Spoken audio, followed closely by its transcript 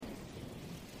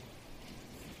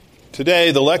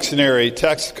Today, the lectionary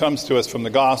text comes to us from the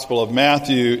Gospel of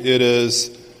Matthew. It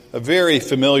is a very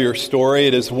familiar story.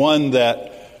 It is one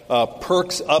that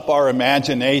perks up our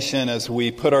imagination as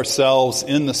we put ourselves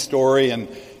in the story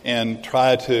and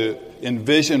try to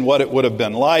envision what it would have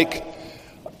been like.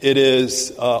 It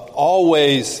is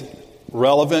always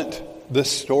relevant,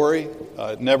 this story.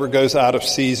 It never goes out of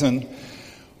season,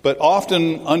 but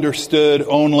often understood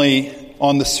only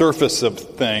on the surface of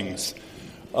things.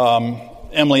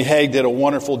 Emily Haig did a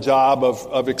wonderful job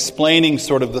of explaining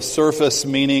sort of the surface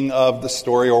meaning of the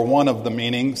story, or one of the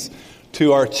meanings,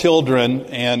 to our children,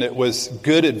 and it was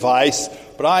good advice,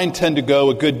 but I intend to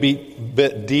go a good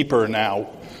bit deeper now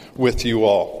with you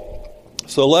all.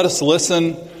 So let us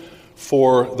listen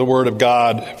for the Word of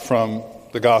God from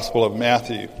the Gospel of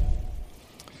Matthew.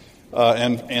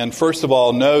 And first of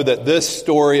all, know that this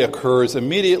story occurs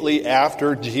immediately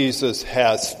after Jesus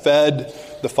has fed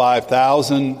the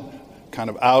 5,000, kind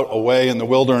of out away in the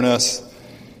wilderness,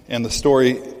 and the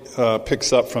story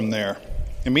picks up from there.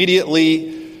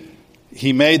 Immediately,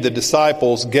 he made the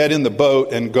disciples get in the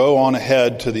boat and go on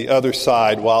ahead to the other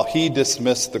side while he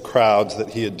dismissed the crowds that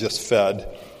he had just fed.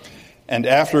 And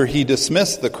after he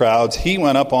dismissed the crowds, he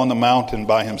went up on the mountain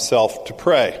by himself to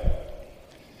pray.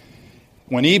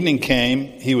 When evening came,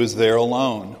 he was there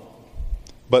alone.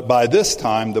 But by this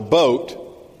time, the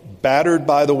boat, battered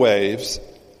by the waves,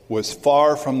 was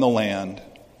far from the land,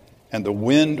 and the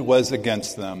wind was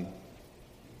against them.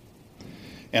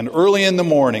 And early in the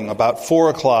morning, about 4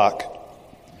 o'clock,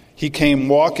 he came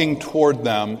walking toward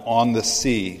them on the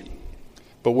sea.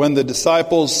 But when the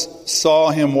disciples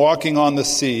saw him walking on the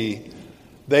sea,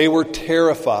 they were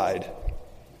terrified,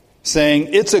 saying,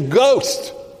 "It's a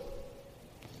ghost!"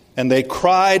 And they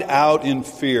cried out in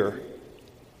fear.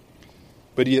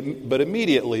 But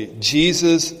immediately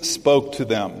Jesus spoke to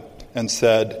them and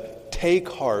said, "Take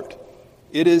heart,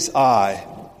 it is I.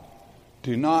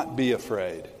 Do not be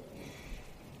afraid."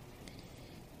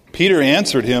 Peter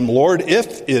answered him, "Lord,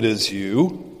 if it is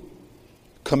you,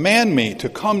 command me to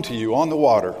come to you on the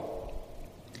water."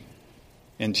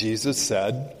 And Jesus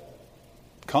said,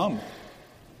 "Come."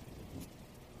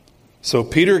 So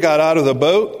Peter got out of the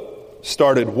boat,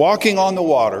 started walking on the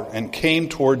water, and came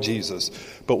toward Jesus.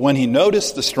 But when he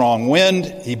noticed the strong wind,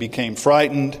 he became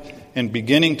frightened, and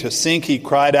beginning to sink, he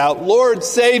cried out, "Lord,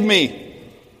 save me!"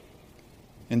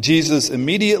 And Jesus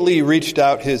immediately reached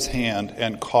out his hand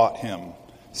and caught him,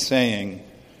 saying,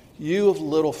 "You of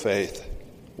little faith,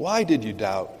 why did you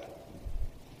doubt?"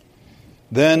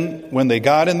 Then, when they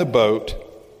got in the boat,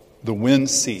 the wind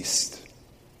ceased,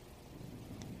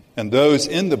 and those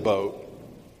in the boat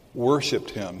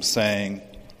worshipped him, saying,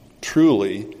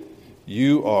 "Truly,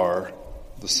 you are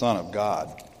the Son of God."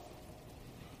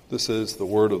 This is the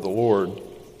word of the Lord.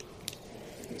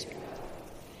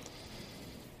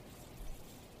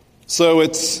 So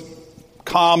it's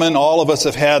common, all of us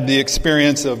have had the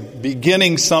experience of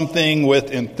beginning something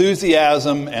with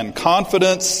enthusiasm and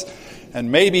confidence, and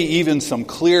maybe even some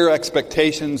clear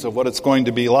expectations of what it's going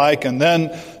to be like. And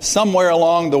then somewhere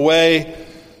along the way,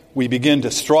 we begin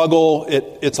to struggle.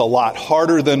 It's a lot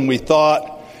harder than we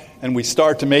thought. And we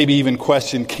start to maybe even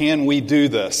question, can we do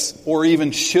this? Or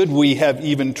even, should we have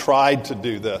even tried to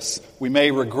do this? We may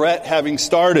regret having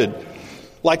started,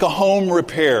 like a home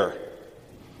repair,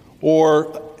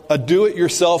 or a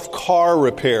do-it-yourself car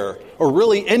repair, or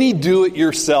really any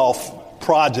do-it-yourself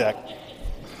project.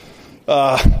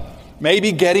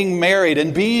 Maybe getting married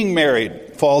and being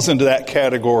married falls into that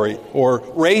category, or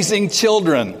raising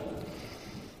children,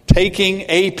 taking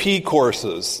AP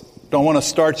courses. Don't want to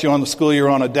start you on the school year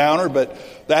on a downer, but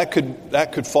that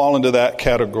could fall into that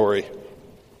category.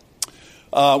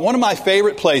 One of my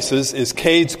favorite places is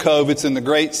Cades Cove. It's in the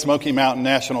Great Smoky Mountain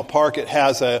National Park. It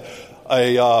has a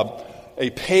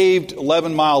paved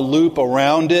 11-mile loop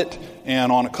around it,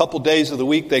 and on a couple days of the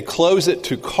week they close it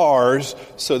to cars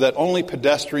so that only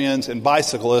pedestrians and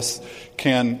bicyclists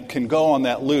can go on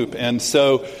that loop. And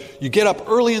so you get up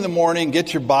early in the morning,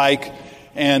 get your bike,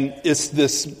 and it's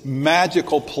this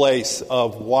magical place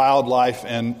of wildlife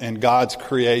and God's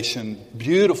creation.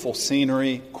 Beautiful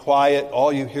scenery, quiet.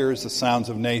 All you hear is the sounds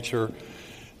of nature.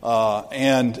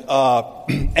 And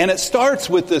it starts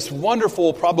with this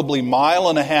wonderful, probably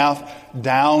 1.5 miles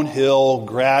downhill,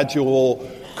 gradual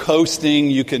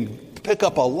coasting. You can pick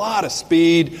up a lot of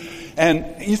speed,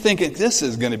 and you think this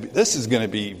is going to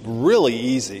be really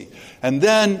easy. And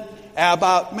then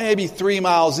about maybe 3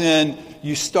 miles in,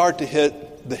 you start to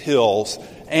hit the hills,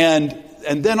 and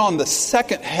then on the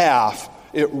second half,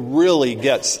 it really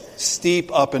gets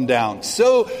steep up and down.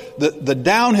 So the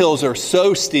downhills are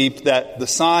so steep that the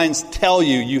signs tell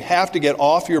you have to get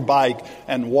off your bike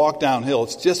and walk downhill.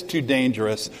 It's just too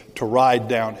dangerous to ride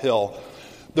downhill.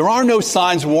 There are no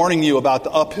signs warning you about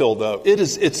the uphill, though.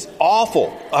 It's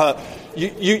awful.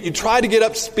 You try to get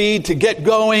up speed to get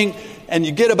going, and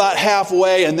you get about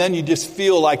halfway, and then you just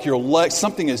feel like your leg,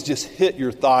 something has just hit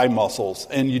your thigh muscles,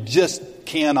 and you just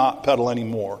cannot pedal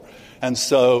anymore. And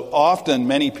so often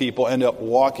many people end up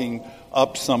walking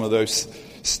up some of those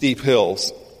steep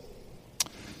hills.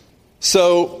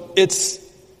 So it's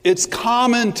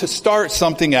common to start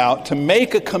something out, to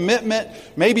make a commitment,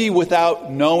 maybe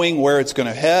without knowing where it's going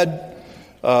to head,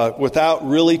 without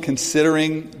really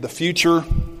considering the future.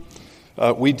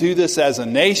 We do this as a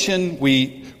nation.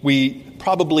 We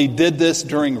probably did this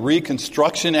during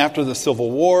Reconstruction after the Civil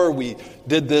War. We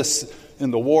did this in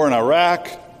the war in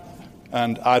Iraq.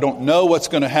 And I don't know what's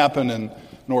going to happen in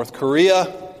North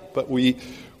Korea, but we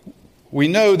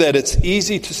know that it's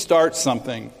easy to start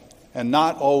something and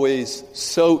not always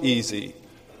so easy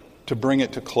to bring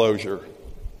it to closure.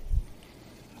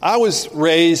 I was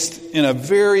raised in a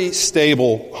very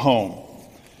stable home.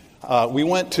 We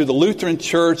went to the Lutheran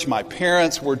church. My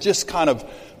parents were just kind of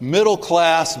middle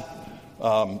class,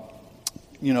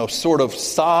 sort of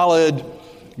solid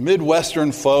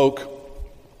Midwestern folk.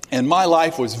 And my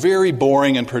life was very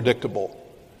boring and predictable.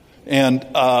 And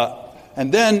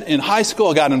then in high school,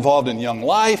 I got involved in Young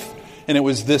Life, and it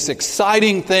was this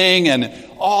exciting thing, and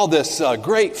all this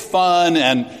great fun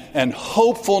and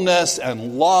hopefulness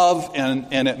and love,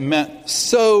 and it meant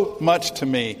so much to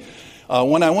me.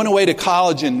 When I went away to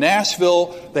college in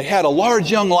Nashville, they had a large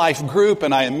Young Life group,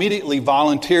 and I immediately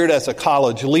volunteered as a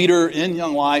college leader in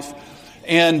Young Life.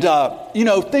 And,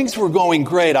 things were going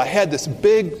great. I had this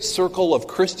big circle of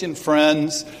Christian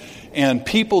friends and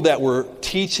people that were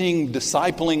teaching,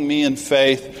 discipling me in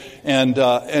faith. And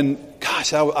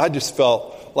gosh, I just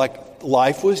felt like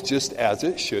life was just as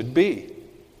it should be.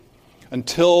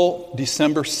 Until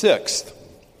December 6th,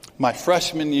 my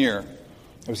freshman year.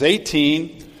 I was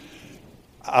 18.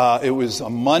 It was a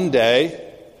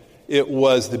Monday. It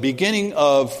was the beginning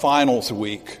of finals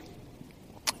week.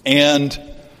 And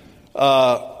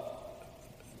I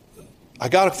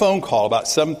got a phone call about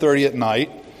 7:30 at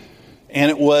night,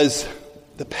 and it was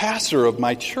the pastor of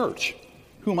my church,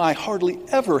 whom I hardly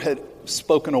ever had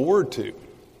spoken a word to.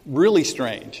 Really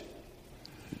strange.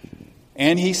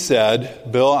 And he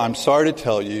said, "Bill, I'm sorry to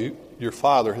tell you, your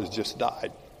father has just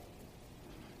died.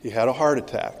 He had a heart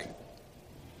attack."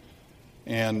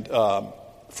 And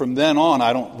from then on,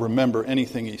 I don't remember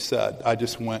anything he said. I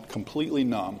just went completely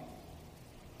numb.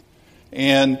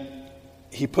 And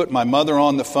he put my mother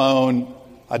on the phone.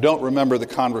 I don't remember the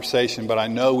conversation, but I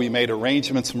know we made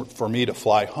arrangements for me to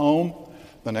fly home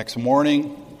the next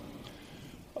morning.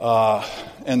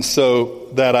 And so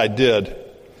that I did.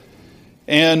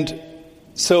 And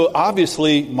so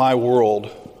obviously my world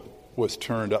was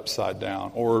turned upside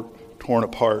down or torn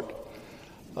apart.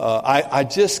 I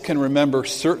just can remember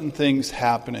certain things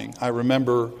happening. I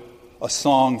remember a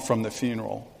song from the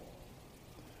funeral.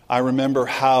 I remember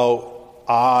how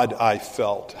odd I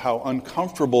felt, how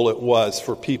uncomfortable it was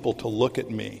for people to look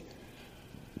at me.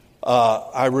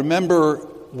 I remember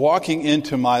walking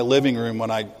into my living room when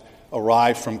I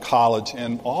arrived from college,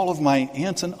 and all of my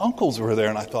aunts and uncles were there,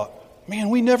 and I thought, man,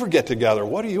 we never get together.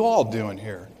 What are you all doing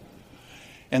here?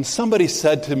 And somebody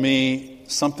said to me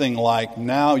something like,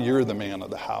 now you're the man of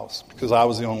the house, because I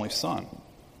was the only son.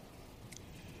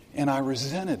 And I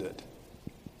resented it.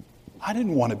 I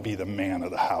didn't want to be the man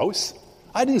of the house.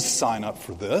 I didn't sign up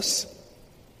for this.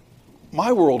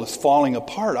 My world is falling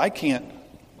apart. I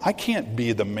can't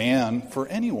be the man for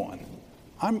anyone.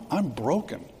 I'm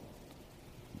broken.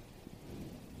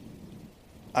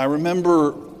 I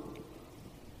remember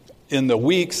in the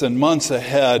weeks and months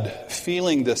ahead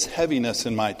feeling this heaviness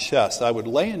in my chest. I would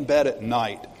lay in bed at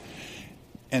night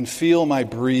and feel my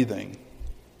breathing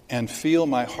and feel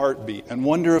my heartbeat and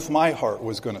wonder if my heart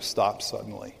was going to stop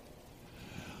suddenly.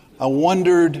 I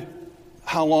wondered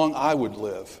how long I would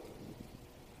live.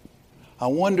 I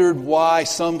wondered why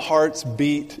some hearts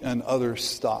beat and others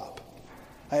stop.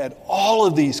 I had all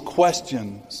of these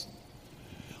questions,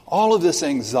 all of this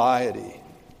anxiety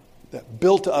that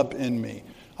built up in me.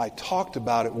 I talked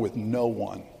about it with no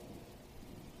one.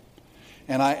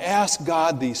 And I asked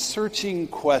God these searching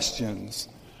questions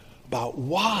about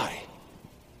why,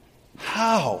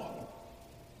 how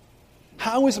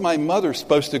is my mother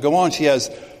supposed to go on? She has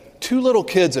 2 little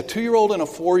kids, a 2-year-old and a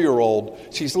 4-year-old.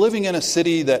 She's living in a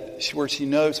city where she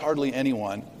knows hardly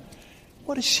anyone.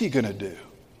 What is she going to do?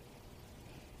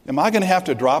 Am I going to have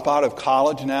to drop out of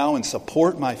college now and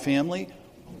support my family?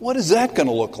 What is that going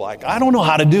to look like? I don't know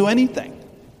how to do anything.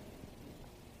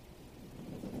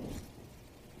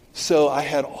 So I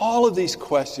had all of these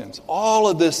questions, all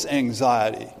of this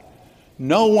anxiety,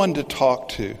 no one to talk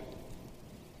to,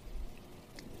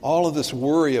 all of this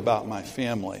worry about my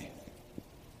family,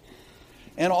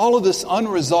 and all of this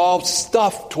unresolved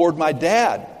stuff toward my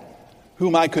dad,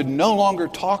 whom I could no longer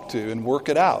talk to and work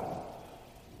it out.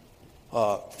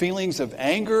 Feelings of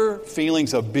anger,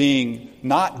 feelings of being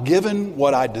not given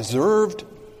what I deserved,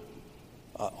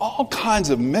 all kinds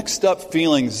of mixed up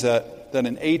feelings that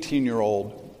an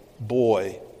 18-year-old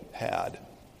boy had.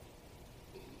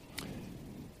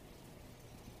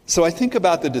 So I think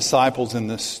about the disciples in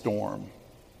this storm.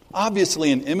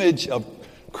 Obviously an image of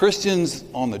Christians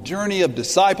on the journey of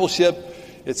discipleship.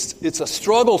 It's a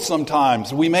struggle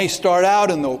sometimes. We may start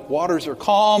out and the waters are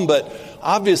calm, but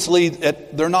obviously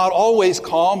they're not always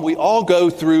calm. We all go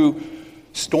through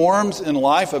storms in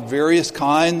life of various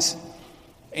kinds.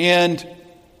 And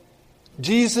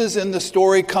Jesus in the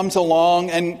story comes along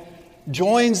and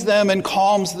joins them and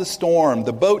calms the storm.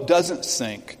 The boat doesn't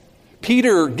sink.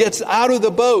 Peter gets out of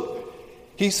the boat.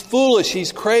 He's foolish,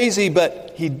 he's crazy,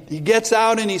 but he gets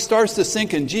out and he starts to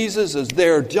sink, and Jesus is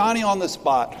there, Johnny on the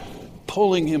spot,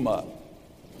 pulling him up.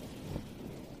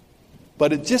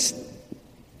 But it just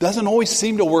doesn't always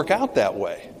seem to work out that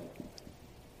way.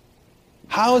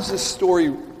 How is this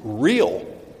story real?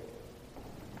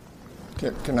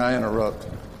 Can I interrupt?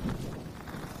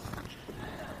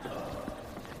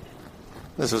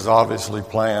 This is obviously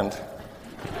planned.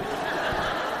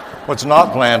 What's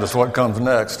not planned is what comes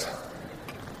next.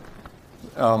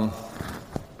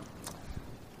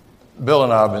 Bill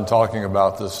and I have been talking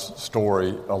about this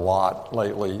story a lot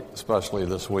lately, especially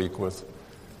this week with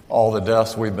all the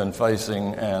deaths we've been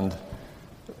facing, and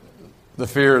the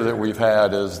fear that we've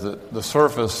had is that the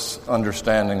surface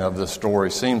understanding of this story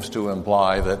seems to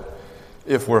imply that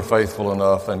if we're faithful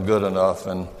enough and good enough,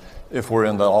 and if we're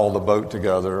in all the boat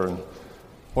together, and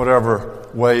whatever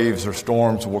waves or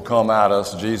storms will come at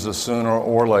us, Jesus sooner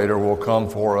or later will come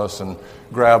for us and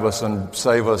grab us and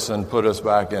save us and put us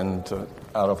back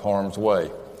out of harm's way.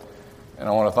 And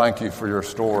I want to thank you for your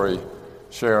story,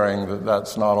 sharing that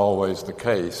that's not always the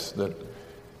case, that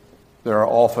there are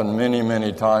often many,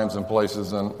 many times and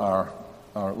places in our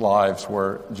lives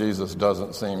where Jesus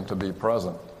doesn't seem to be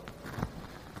present.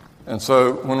 And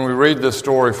so when we read this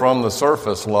story from the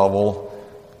surface level,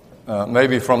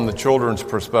 maybe from the children's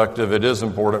perspective, it is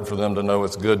important for them to know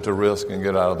it's good to risk and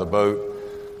get out of the boat.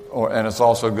 And it's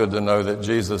also good to know that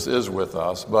Jesus is with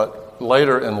us. But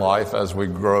later in life, as we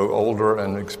grow older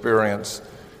and experience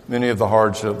many of the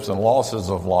hardships and losses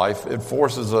of life, it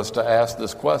forces us to ask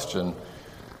this question: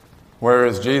 where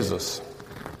is Jesus?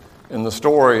 In the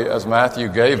story, as Matthew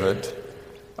gave it,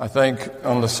 I think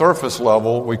on the surface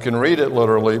level, we can read it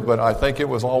literally, but I think it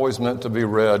was always meant to be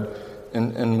read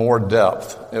in more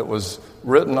depth. It was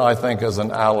written, I think, as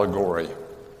an allegory.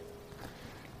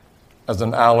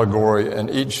 And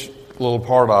each little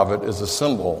part of it is a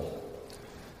symbol.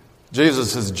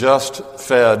 Jesus has just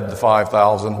fed the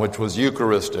 5,000, which was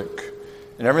Eucharistic.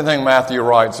 And everything Matthew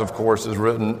writes, of course, is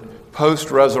written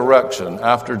post-resurrection,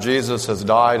 after Jesus has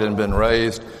died and been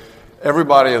raised.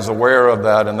 Everybody is aware of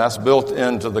that, and that's built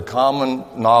into the common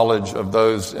knowledge of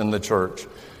those in the church.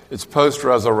 It's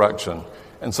post-resurrection.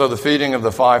 And so the feeding of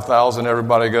the 5,000,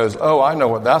 everybody goes, oh, I know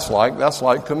what that's like. That's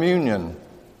like communion.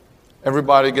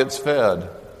 Everybody gets fed.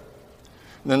 And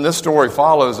then this story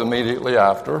follows immediately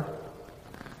after.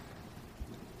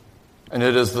 And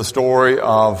it is the story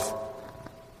of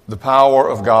the power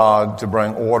of God to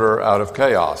bring order out of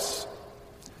chaos.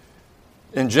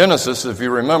 In Genesis, if you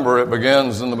remember, it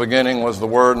begins, in the beginning was the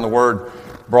Word, and the Word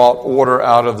brought order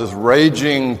out of this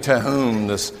raging Tehom,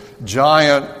 this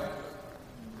giant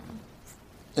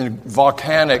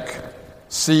volcanic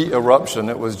sea eruption.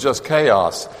 It was just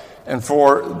chaos. And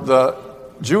for the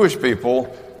Jewish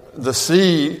people, the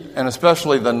sea, and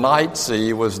especially the night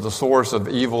sea, was the source of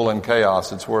evil and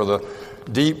chaos. It's where the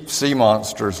deep sea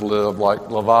monsters live, like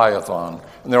Leviathan.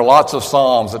 And there are lots of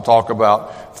psalms that talk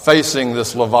about facing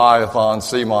this Leviathan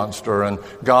sea monster, and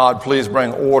God, please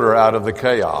bring order out of the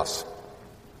chaos.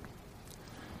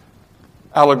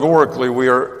 Allegorically, we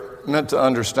are meant to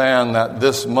understand that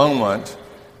this moment,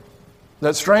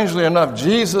 that strangely enough,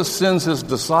 Jesus sends his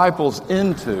disciples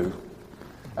into.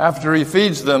 After he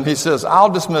feeds them, he says, I'll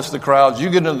dismiss the crowds,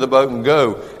 you get into the boat and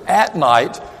go at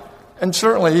night. And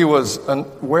certainly he was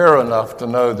aware enough to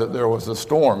know that there was a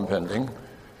storm pending.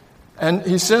 And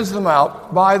he sends them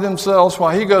out by themselves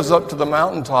while he goes up to the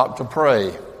mountaintop to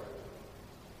pray.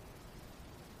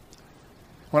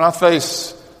 When I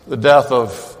face the death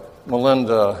of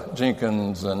Melinda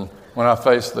Jenkins, and when I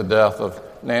face the death of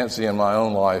Nancy in my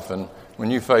own life, and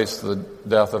when you face the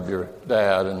death of your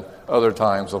dad and other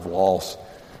times of loss,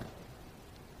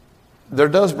 there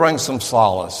does bring some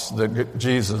solace that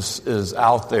Jesus is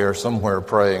out there somewhere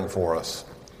praying for us.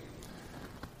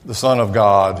 The Son of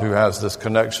God who has this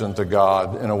connection to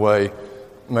God in a way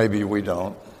maybe we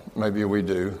don't, maybe we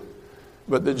do,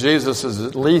 but that Jesus is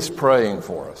at least praying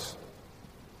for us.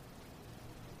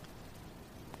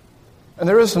 And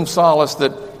there is some solace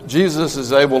that Jesus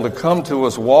is able to come to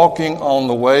us walking on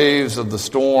the waves of the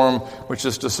storm, which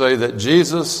is to say that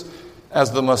Jesus,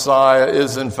 as the Messiah,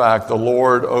 is in fact the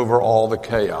Lord over all the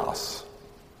chaos.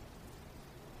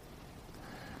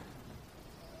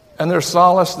 And there's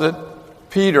solace that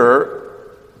Peter,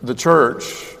 the church,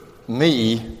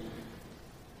 me,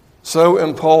 so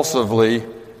impulsively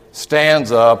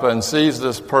stands up and sees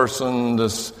this person,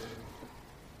 this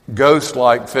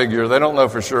ghost-like figure. They don't know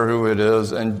for sure who it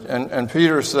is. And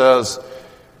Peter says,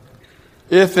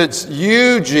 if it's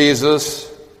you,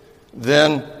 Jesus,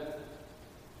 then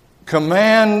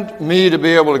command me to be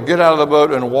able to get out of the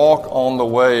boat and walk on the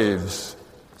waves.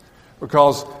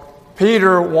 Because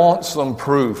Peter wants some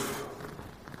proof.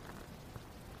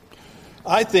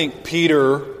 I think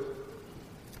Peter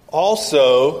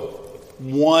also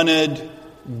wanted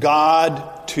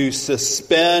God to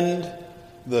suspend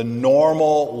the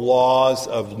normal laws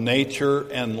of nature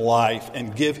and life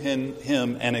and give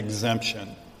him an exemption.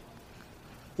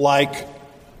 Like,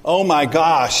 oh my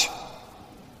gosh,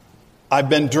 I've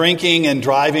been drinking and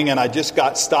driving and I just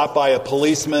got stopped by a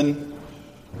policeman.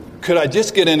 Could I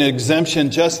just get an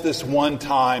exemption just this one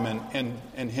time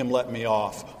and him let me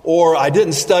off? Or I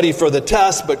didn't study for the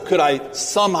test, but could I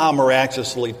somehow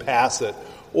miraculously pass it?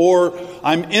 Or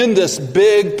I'm in this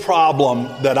big problem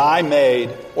that I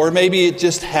made, or maybe it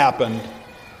just happened.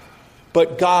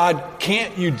 But God,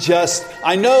 can't you just,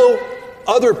 I know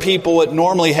other people it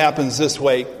normally happens this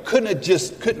way. Couldn't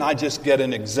I just get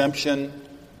an exemption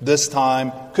this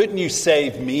time? Couldn't you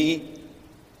save me?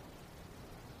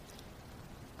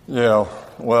 Yeah,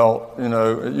 well,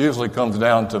 it usually comes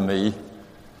down to me.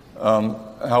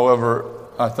 However,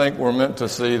 I think we're meant to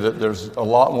see that there's a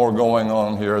lot more going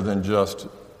on here than just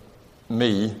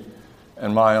me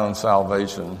and my own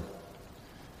salvation.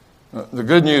 The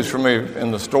good news for me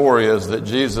in the story is that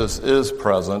Jesus is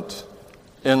present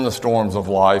in the storms of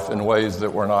life in ways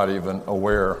that we're not even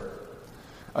aware.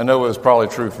 I know it was probably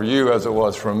true for you as it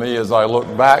was for me as I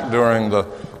look back during the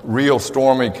real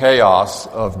stormy chaos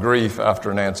of grief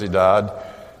after Nancy died.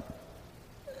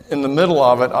 In the middle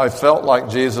of it, I felt like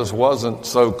Jesus wasn't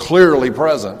so clearly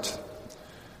present,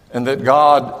 and that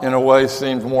God, in a way,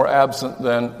 seemed more absent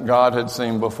than God had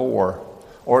seemed before,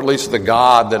 or at least the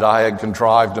God that I had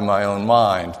contrived in my own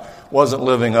mind wasn't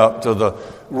living up to the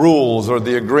rules or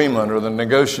the agreement or the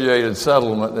negotiated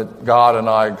settlement that God and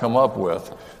I had come up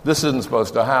with. This isn't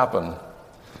supposed to happen.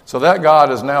 So that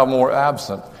God is now more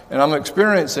absent, and I'm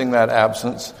experiencing that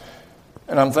absence.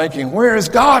 And I'm thinking, where is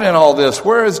God in all this?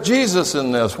 Where is Jesus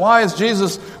in this? Why is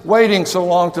Jesus waiting so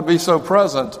long to be so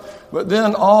present? But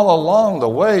then all along the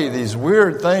way, these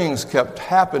weird things kept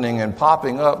happening and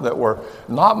popping up that were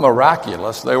not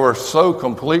miraculous. They were so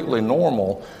completely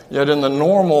normal. Yet in the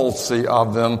normalcy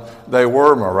of them, they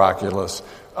were miraculous.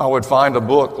 I would find a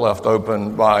book left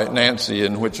open by Nancy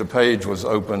in which a page was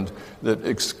opened that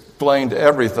explained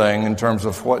everything in terms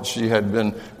of what she had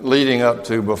been leading up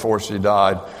to before she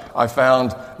died. I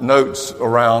found notes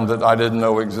around that I didn't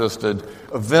know existed.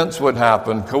 Events would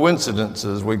happen,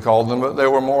 coincidences we called them, but they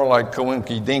were more like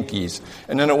coinky-dinkies.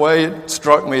 And in a way it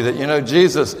struck me that,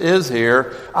 Jesus is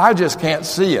here, I just can't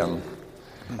see him.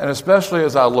 And especially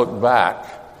as I look back,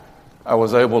 I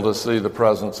was able to see the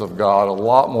presence of God a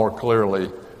lot more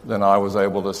clearly than I was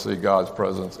able to see God's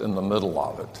presence in the middle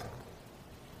of it.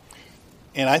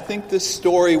 And I think this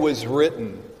story was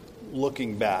written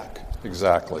looking back.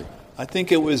 Exactly. I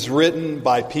think it was written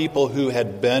by people who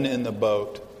had been in the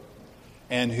boat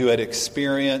and who had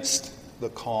experienced the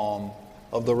calm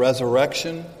of the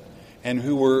resurrection and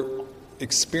who were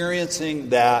experiencing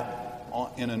that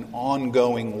in an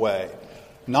ongoing way.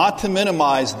 Not to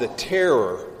minimize the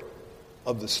terror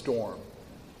of the storm.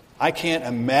 I can't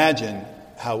imagine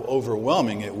how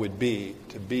overwhelming it would be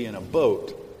to be in a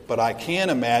boat, but I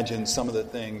can imagine some of the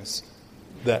things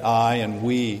that I and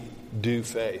we do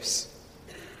face.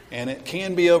 And it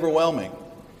can be overwhelming.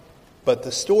 But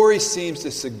the story seems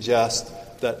to suggest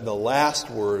that the last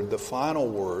word, the final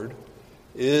word,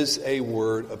 is a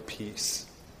word of peace,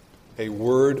 a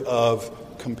word of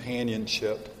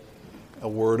companionship, a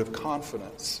word of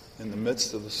confidence in the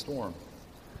midst of the storm.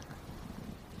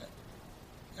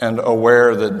 and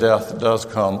aware that death does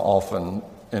come often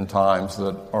in times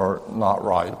that are not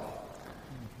right.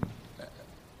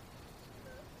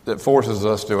 That forces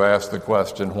us to ask the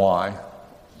question, why,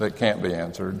 that can't be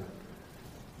answered,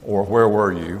 or where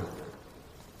were you?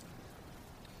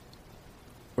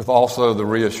 With also the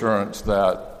reassurance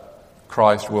that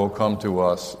Christ will come to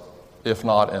us, if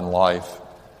not in life,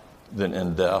 then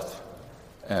in death,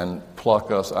 and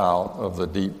pluck us out of the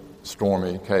deep,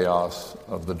 stormy chaos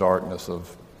of the darkness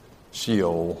of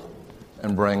Sheol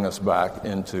and bring us back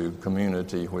into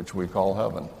community, which we call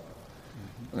heaven.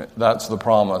 I mean, that's the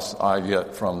promise I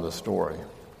get from the story.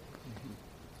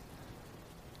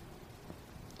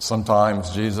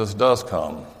 Sometimes Jesus does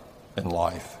come in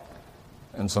life,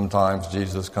 and sometimes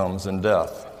Jesus comes in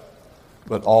death.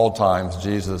 But all times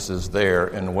Jesus is there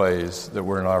in ways that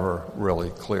we're never really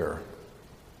clear.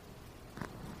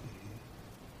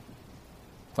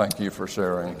 Thank you for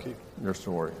sharing your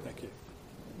story. Thank you.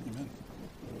 Amen.